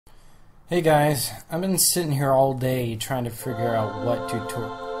Hey guys, I've been sitting here all day trying to figure out what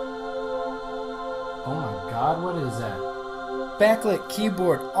tutorial. Oh my god, what is that? Backlit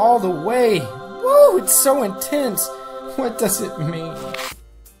keyboard all the way! Woo, it's so intense! What does it mean?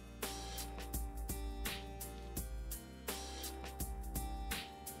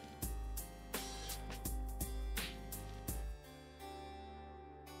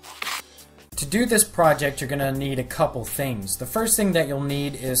 To do this project, you're going to need a couple things. The first thing that you'll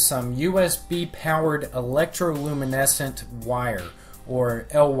need is some USB powered electroluminescent wire, or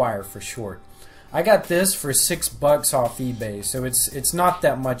L wire for short. I got this for $6 off eBay, so it's not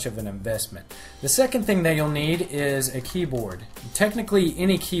that much of an investment. The second thing that you'll need is a keyboard. Technically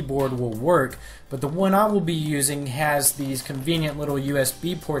any keyboard will work, but the one I will be using has these convenient little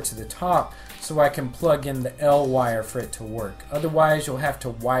USB ports at the top, so I can plug in the L wire for it to work. Otherwise you'll have to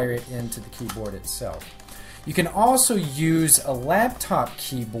wire it into the keyboard itself. You can also use a laptop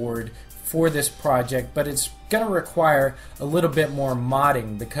keyboard for this project, but it's going to require a little bit more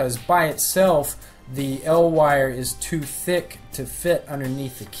modding because by itself the L wire is too thick to fit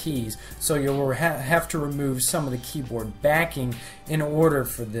underneath the keys, so you'll have to remove some of the keyboard backing in order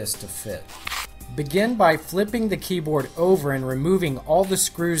for this to fit. Begin by flipping the keyboard over and removing all the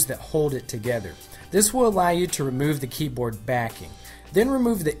screws that hold it together. This will allow you to remove the keyboard backing. Then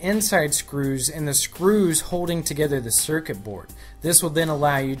remove the inside screws and the screws holding together the circuit board. This will then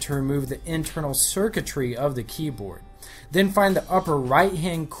allow you to remove the internal circuitry of the keyboard. Then find the upper right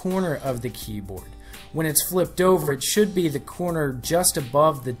hand corner of the keyboard. When it's flipped over, it should be the corner just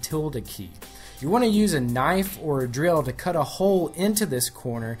above the tilde key. You want to use a knife or a drill to cut a hole into this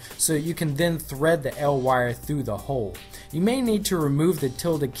corner so you can then thread the L wire through the hole. You may need to remove the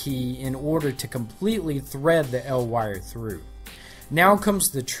tilde key in order to completely thread the L wire through. Now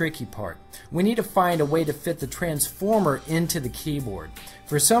comes the tricky part. We need to find a way to fit the transformer into the keyboard.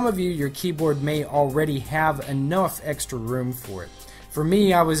 For some of you, your keyboard may already have enough extra room for it. For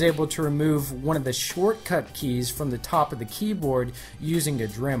me, I was able to remove one of the shortcut keys from the top of the keyboard using a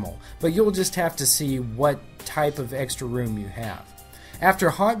Dremel, but you'll just have to see what type of extra room you have. After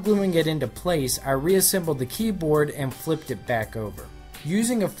hot gluing it into place, I reassembled the keyboard and flipped it back over.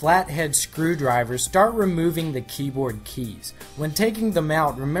 Using a flathead screwdriver, start removing the keyboard keys. When taking them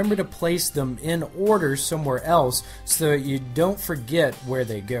out, remember to place them in order somewhere else so that you don't forget where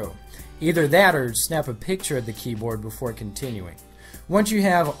they go. Either that or snap a picture of the keyboard before continuing. Once you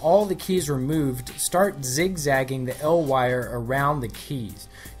have all the keys removed, start zigzagging the L wire around the keys.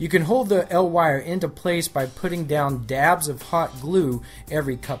 You can hold the L wire into place by putting down dabs of hot glue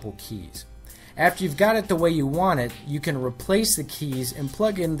every couple keys. After you've got it the way you want it, you can replace the keys and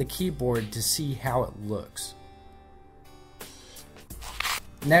plug in the keyboard to see how it looks.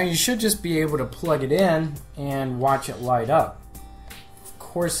 Now you should just be able to plug it in and watch it light up. Of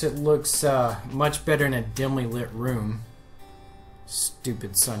course it looks much better in a dimly lit room.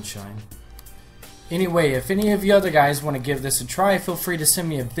 Stupid sunshine. Anyway, if any of you other guys want to give this a try, feel free to send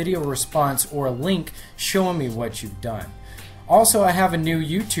me a video response or a link showing me what you've done. Also, I have a new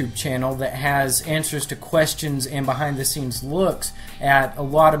YouTube channel that has answers to questions and behind the scenes looks at a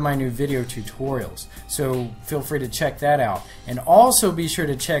lot of my new video tutorials. So feel free to check that out. And also be sure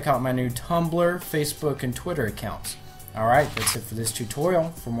to check out my new Tumblr, Facebook, and Twitter accounts. Alright, that's it for this tutorial.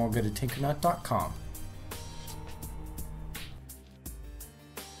 For more, go to Tinkernut.com.